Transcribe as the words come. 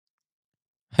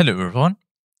Hello everyone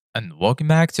and welcome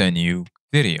back to a new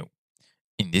video.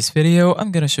 In this video,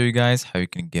 I'm gonna show you guys how you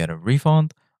can get a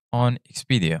refund on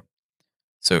Expedia.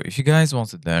 So if you guys want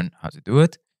to learn how to do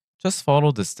it, just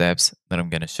follow the steps that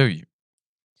I'm gonna show you.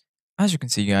 As you can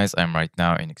see guys, I'm right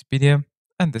now in Expedia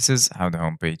and this is how the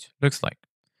homepage looks like.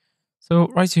 So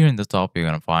right here in the top, you're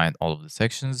gonna find all of the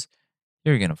sections.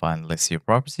 Here you're gonna find list your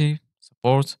property,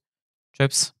 support,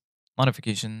 trips,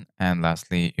 notification, and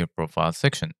lastly your profile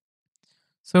section.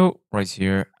 So right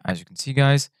here, as you can see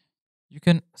guys, you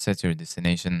can set your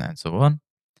destination and so on.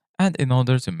 And in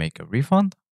order to make a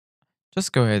refund,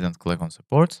 just go ahead and click on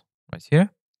support right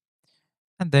here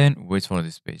and then wait for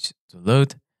this page to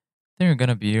load. Then you're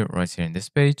gonna be right here in this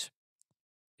page,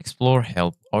 explore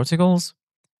help articles.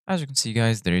 As you can see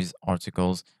guys, there is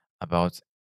articles about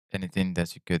anything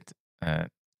that you could uh,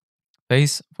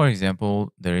 face. For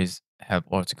example, there is help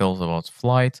articles about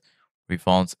flight,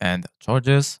 refunds and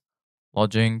charges,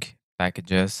 lodging,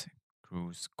 packages,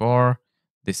 cruise car,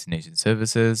 destination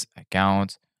services,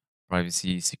 account,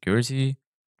 privacy, security,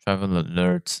 travel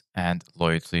alerts, and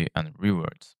loyalty and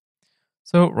rewards.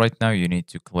 So right now you need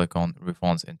to click on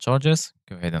refunds and charges.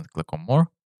 Go ahead and click on more.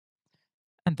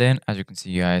 And then as you can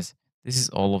see guys, this is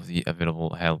all of the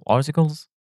available help articles.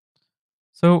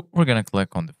 So we're going to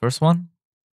click on the first one.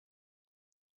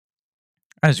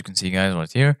 As you can see guys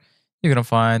right here, you're going to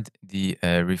find the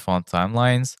refund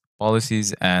timelines,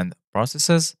 policies, and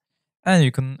processes. And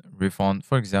you can refund,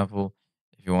 for example,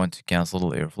 if you want to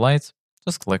cancel your flight,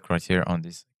 just click right here on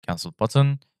this cancel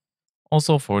button.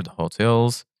 Also for the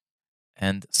hotels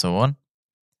and so on.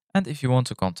 And if you want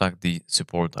to contact the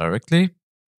support directly,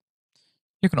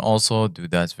 you can also do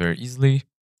that very easily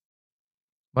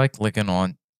by clicking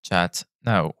on chat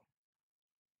now.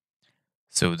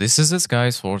 So this is it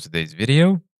guys for today's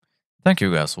video. Thank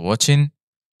you guys for watching.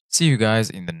 See you guys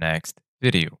in the next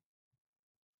video.